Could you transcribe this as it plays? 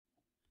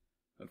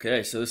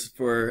Okay, so this is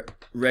for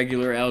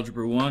regular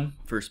Algebra 1,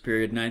 first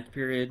period, ninth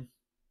period.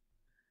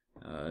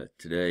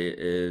 Today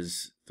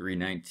is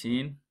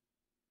 319.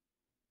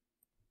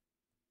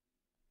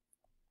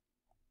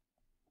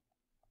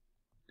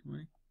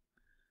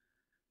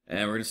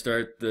 And we're going to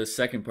start the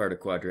second part of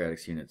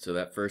quadratics unit. So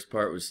that first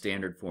part was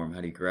standard form.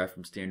 How do you graph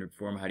from standard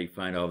form? How do you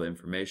find all the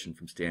information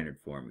from standard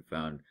form? We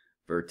found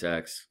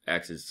vertex,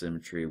 axis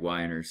symmetry,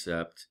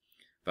 y-intercept.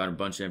 Found a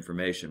bunch of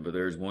information, but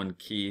there's one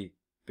key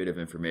bit of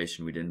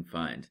information we didn't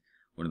find.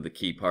 One of the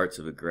key parts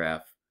of a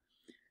graph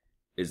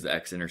is the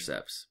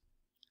x-intercepts.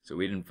 So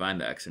we didn't find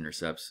the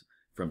x-intercepts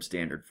from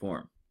standard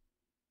form.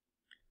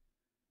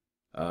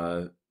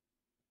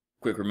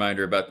 Quick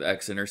reminder about the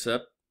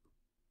x-intercept.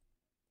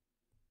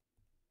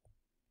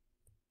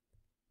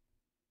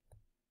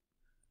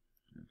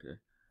 Okay.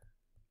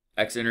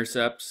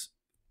 X-intercepts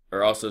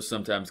are also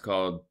sometimes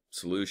called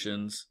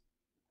solutions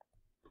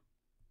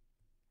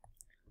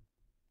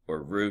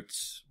or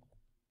roots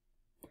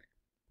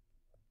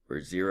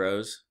or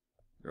zeros.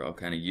 They're all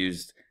kind of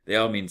used, they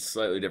all mean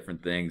slightly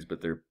different things,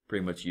 but they're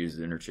pretty much used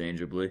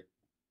interchangeably.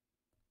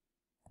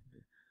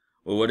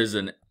 Well, what is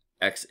an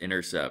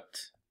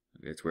x-intercept?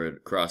 Okay, it's where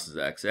it crosses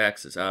the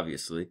x-axis,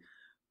 obviously.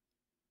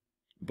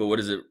 But what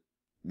does it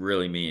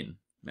really mean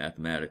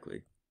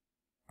mathematically?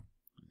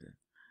 Okay.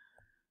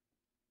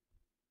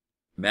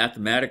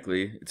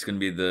 Mathematically, it's going to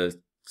be the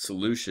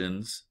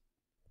solutions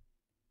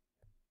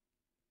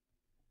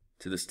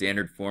to the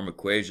standard form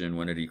equation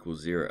when it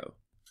equals 0.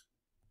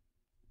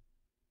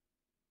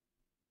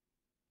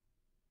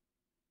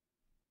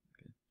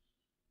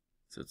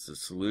 So it's the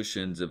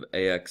solutions of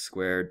ax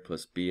squared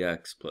plus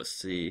bx plus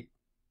c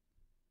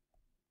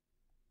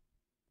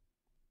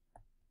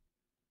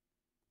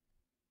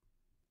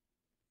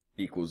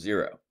equals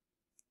 0.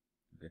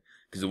 Okay.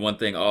 Because the one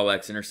thing all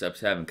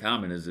x-intercepts have in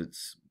common is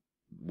it's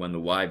when the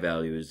y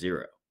value is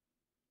 0.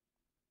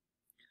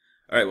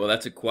 Alright, well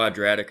that's a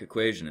quadratic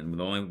equation, and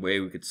the only way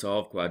we could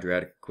solve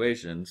quadratic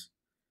equations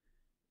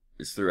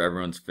is through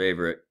everyone's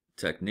favorite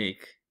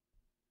technique,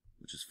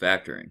 which is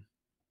factoring.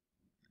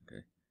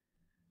 Okay.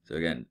 So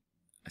again,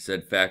 I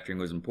said factoring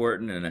was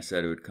important, and I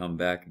said it would come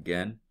back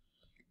again,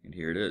 and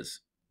here it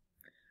is.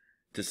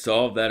 To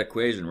solve that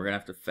equation, we're going to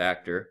have to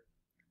factor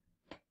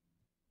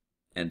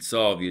and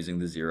solve using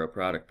the zero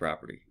product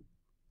property.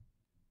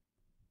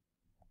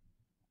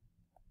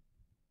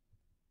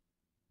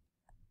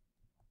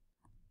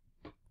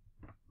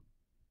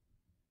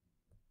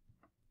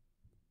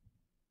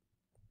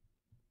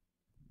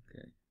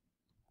 Okay.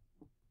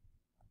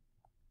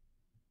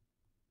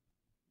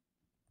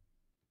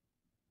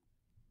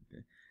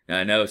 Now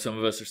I know some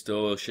of us are still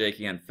a little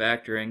shaky on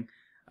factoring.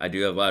 I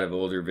do have a lot of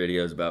older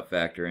videos about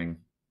factoring.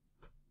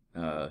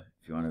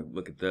 If you want to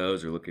look at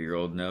those or look at your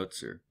old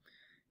notes, or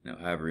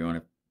however you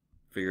want to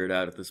figure it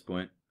out at this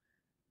point.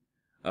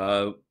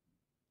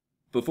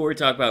 Before we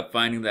talk about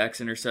finding the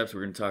x-intercepts,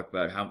 we're going to talk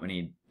about how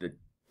many the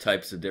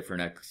types of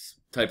different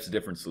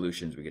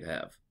solutions we could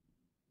have.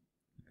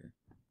 Okay.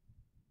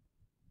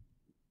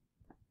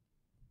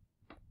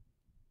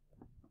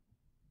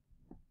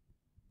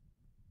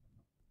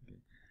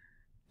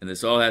 And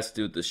this all has to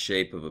do with the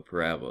shape of a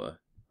parabola.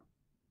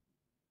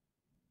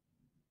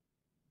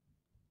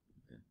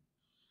 Okay.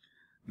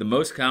 The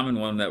most common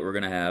one that we're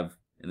going to have,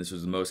 and this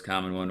was the most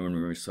common one when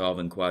we were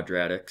solving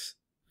quadratics,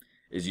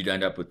 is you'd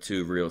end up with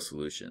two real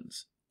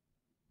solutions.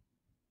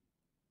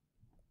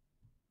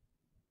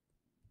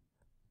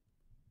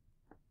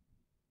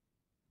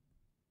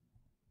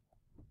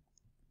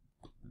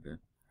 Okay.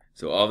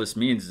 So all this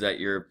means is that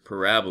your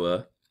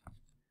parabola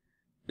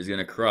is going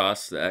to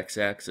cross the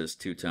x-axis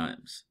 2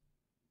 times.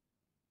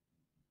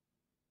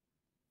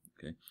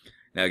 Okay.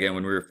 Now again,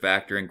 when we were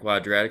factoring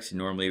quadratics,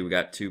 normally we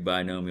got 2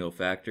 binomial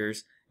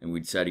factors, and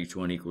we'd set each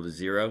one equal to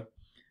 0,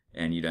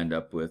 and you'd end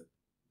up with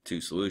 2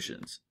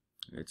 solutions.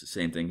 It's the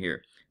same thing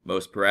here.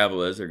 Most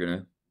parabolas are going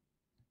to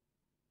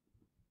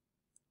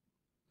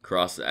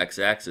cross the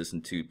x-axis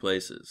in 2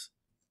 places.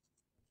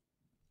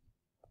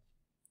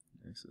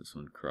 Okay, so this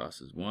one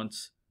crosses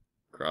once,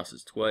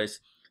 crosses twice.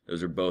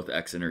 Those are both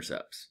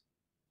x-intercepts.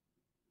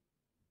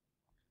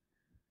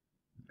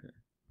 Okay.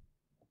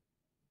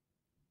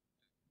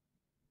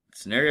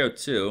 Scenario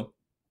 2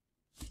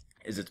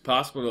 is it's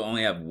possible to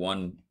only have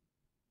one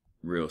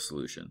real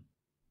solution,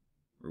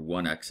 or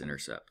one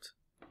x-intercept.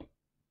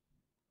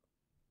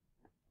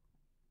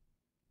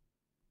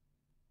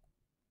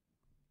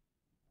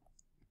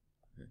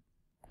 Okay.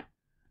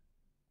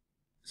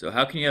 So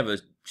how can you have a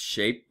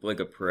shape like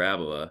a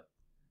parabola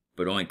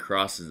but only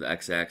crosses the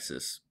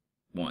x-axis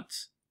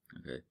once?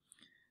 Okay.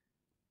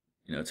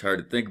 It's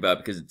hard to think about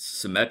because it's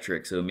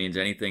symmetric, so it means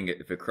anything,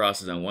 if it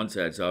crosses on one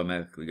side, it's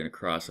automatically going to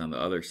cross on the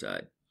other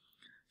side.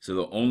 So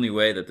the only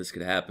way that this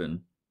could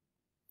happen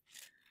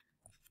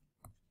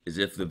is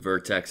if the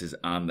vertex is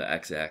on the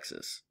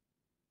x-axis.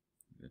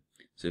 Okay.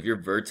 So if your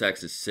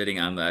vertex is sitting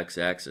on the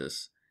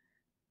x-axis,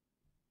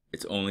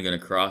 it's only going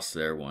to cross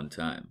there one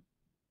time.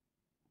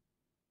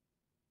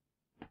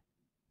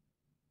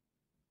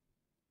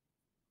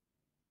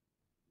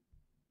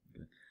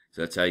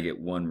 So that's how you get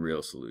one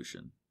real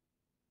solution.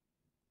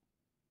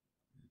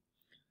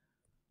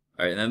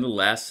 All right, and then the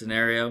last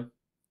scenario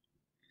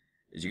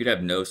is you could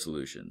have no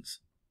solutions,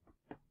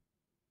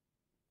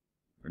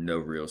 or no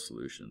real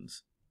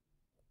solutions.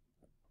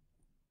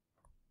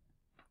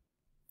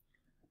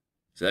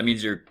 So that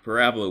means your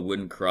parabola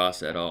wouldn't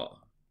cross at all.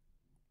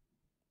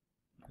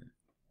 All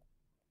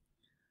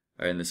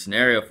right, and the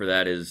scenario for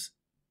that is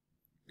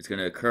it's going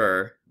to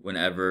occur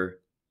whenever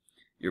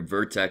your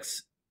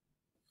vertex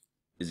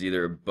is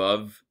either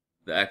above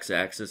the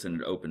x-axis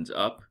and it opens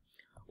up,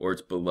 or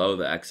it's below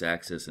the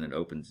x-axis and it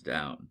opens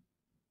down.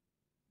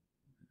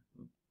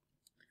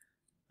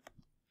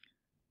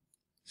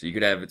 So you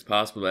could have, it's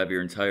possible to have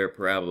your entire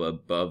parabola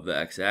above the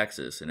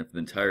x-axis, and if the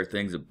entire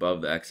thing's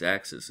above the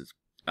x-axis, it's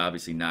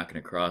obviously not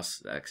going to cross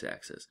the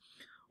x-axis.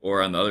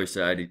 Or on the other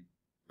side,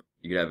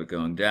 you could have it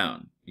going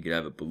down. You could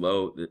have it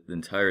below, the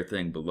entire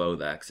thing below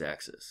the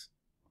x-axis.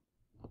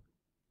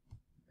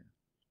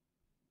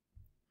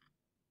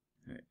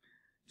 Right.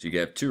 So you could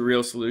have two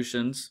real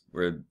solutions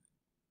where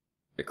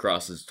it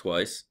crosses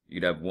twice. You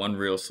could have one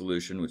real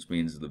solution, which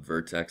means the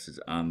vertex is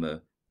on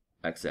the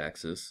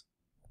x-axis.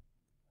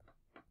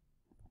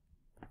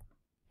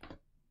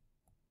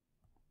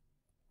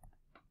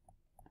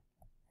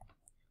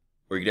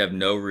 Or you could have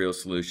no real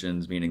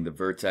solutions, meaning the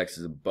vertex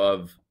is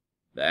above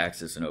the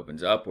axis and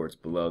opens up, or it's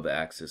below the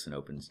axis and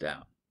opens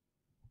down.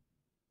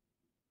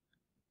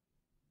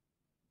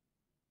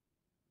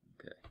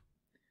 Okay.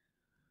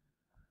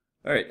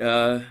 All right,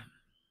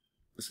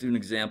 let's do an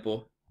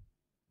example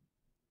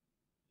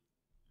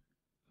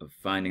of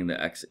finding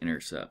the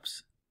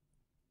x-intercepts.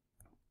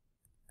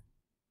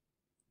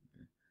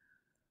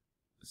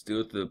 Let's do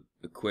it with the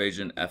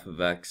equation f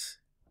of x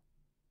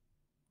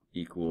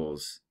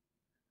equals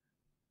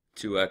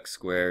 2x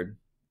squared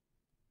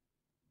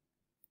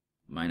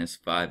minus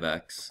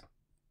 5x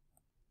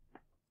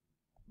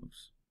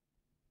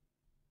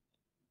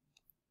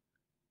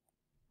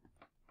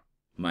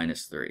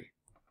minus 3.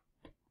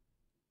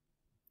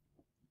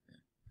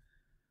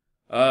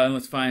 And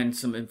let's find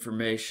some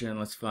information.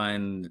 Let's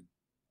find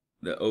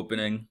the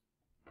opening.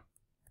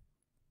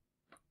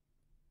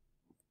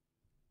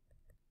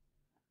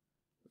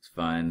 Let's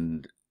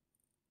find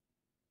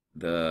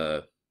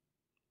the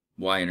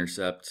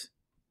y-intercept.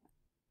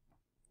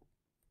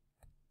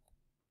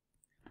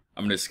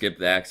 I'm going to skip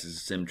the axis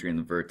of symmetry and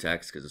the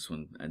vertex because this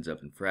one ends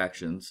up in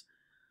fractions.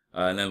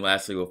 And then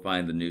lastly, we'll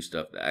find the new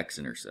stuff, the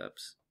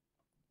x-intercepts.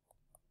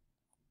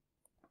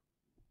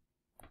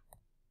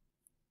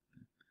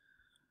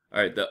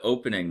 All right, the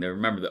opening. Now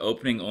remember, the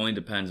opening only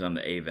depends on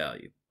the a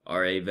value.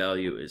 Our a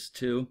value is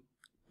 2,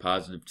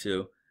 positive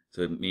 2,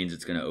 so it means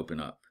it's going to open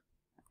up.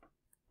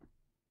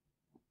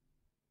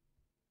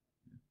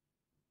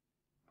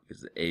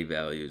 Because the a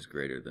value is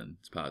greater than,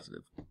 it's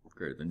positive,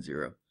 greater than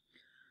 0.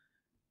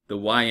 The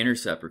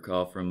y-intercept,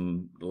 recall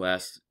from the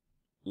last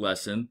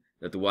lesson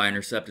that the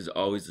y-intercept is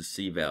always the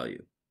c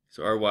value.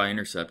 So our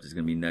y-intercept is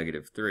going to be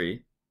negative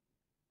 3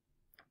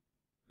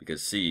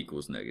 because c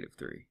equals negative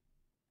 3.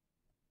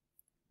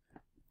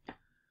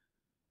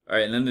 All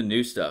right, and then the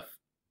new stuff.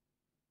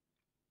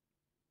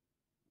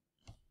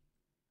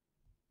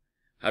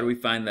 How do we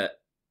find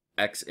that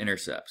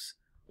x-intercepts?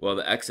 Well,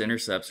 the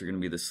x-intercepts are going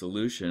to be the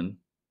solution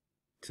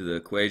to the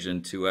equation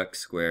 2x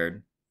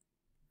squared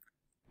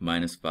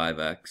minus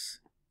 5x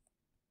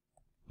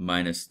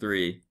minus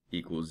 3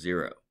 equals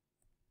 0.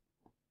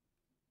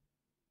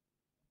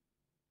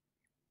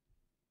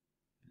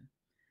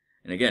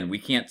 And again, we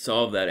can't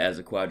solve that as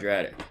a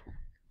quadratic.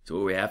 So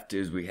what we have to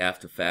do is we have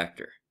to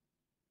factor.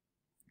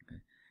 Okay.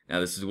 Now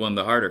this is one of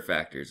the harder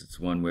factors. It's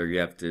one where you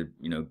have to,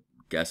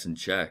 guess and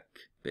check,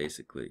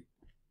 basically.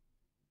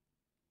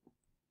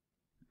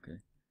 Okay.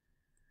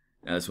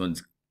 Now this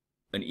one's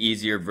an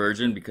easier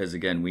version because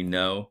again, we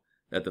know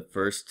that the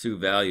first two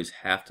values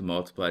have to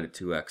multiply to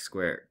 2x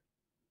squared.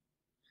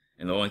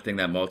 And the only thing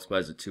that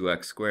multiplies to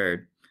 2x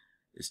squared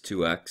is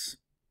 2x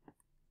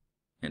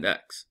and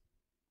x.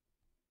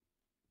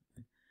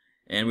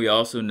 And we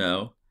also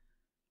know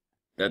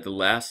that the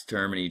last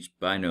term in each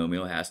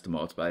binomial has to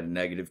multiply to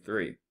negative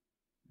 3.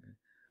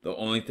 The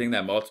only thing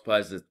that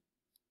multiplies to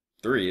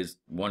 3 is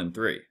 1 and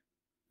 3.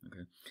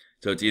 Okay?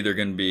 So it's either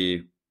going to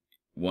be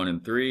 1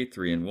 and 3,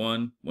 3 and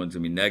 1. One's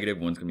going to be negative,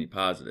 one's going to be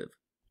positive.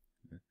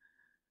 Okay?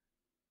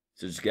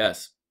 So just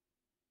guess.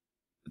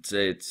 Let's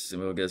say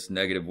we'll guess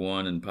negative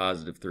 1 and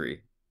positive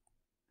 3.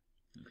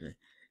 Okay.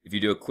 If you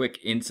do a quick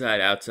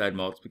inside-outside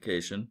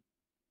multiplication,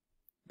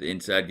 the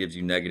inside gives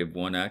you negative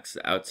 1x,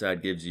 the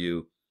outside gives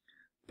you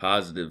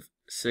positive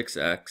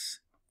 6x.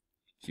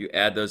 If you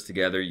add those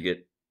together, you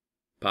get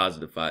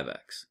positive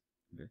 5x.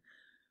 Okay.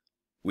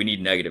 We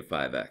need negative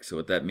 5x, so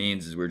what that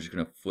means is we're just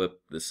going to flip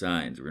the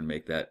signs. We're going to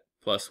make that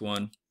plus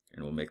 1,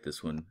 and we'll make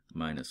this one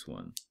minus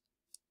 1.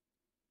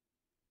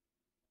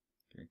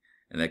 Okay.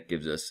 And that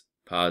gives us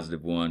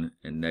positive 1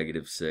 and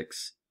negative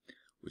 6,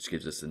 which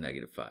gives us the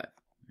negative 5.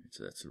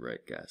 So that's the right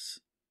guess.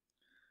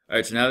 All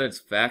right, so now that it's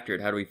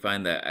factored, how do we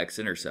find the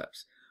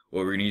x-intercepts?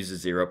 Well, we're going to use the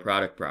zero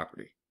product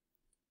property.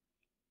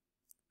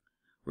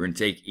 We're going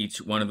to take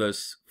each one of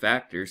those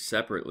factors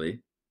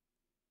separately,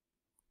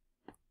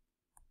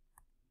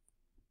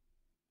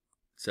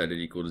 set it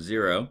equal to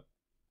 0,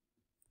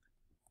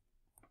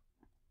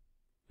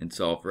 and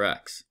solve for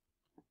x.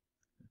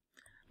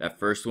 That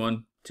first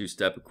one,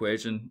 two-step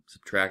equation,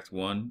 subtract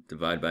 1,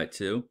 divide by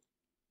 2.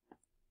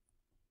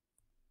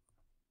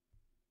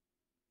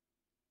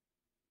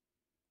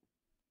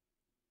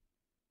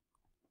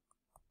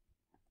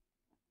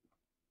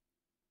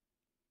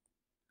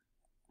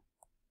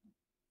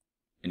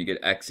 And you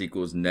get x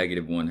equals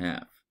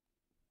 -1/2.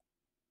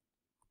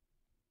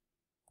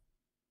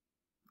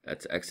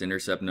 That's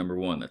x-intercept number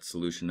 1. That's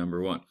solution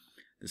number 1.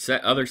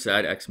 The other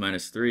side, x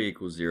minus 3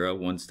 equals 0,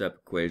 one-step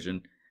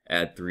equation,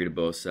 add 3 to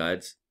both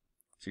sides.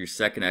 So your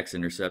second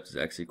x-intercept is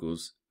x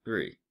equals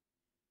 3.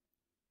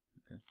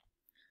 Okay.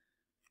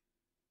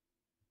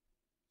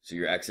 So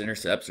your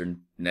x-intercepts are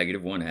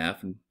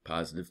 -1/2 and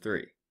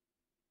 +3.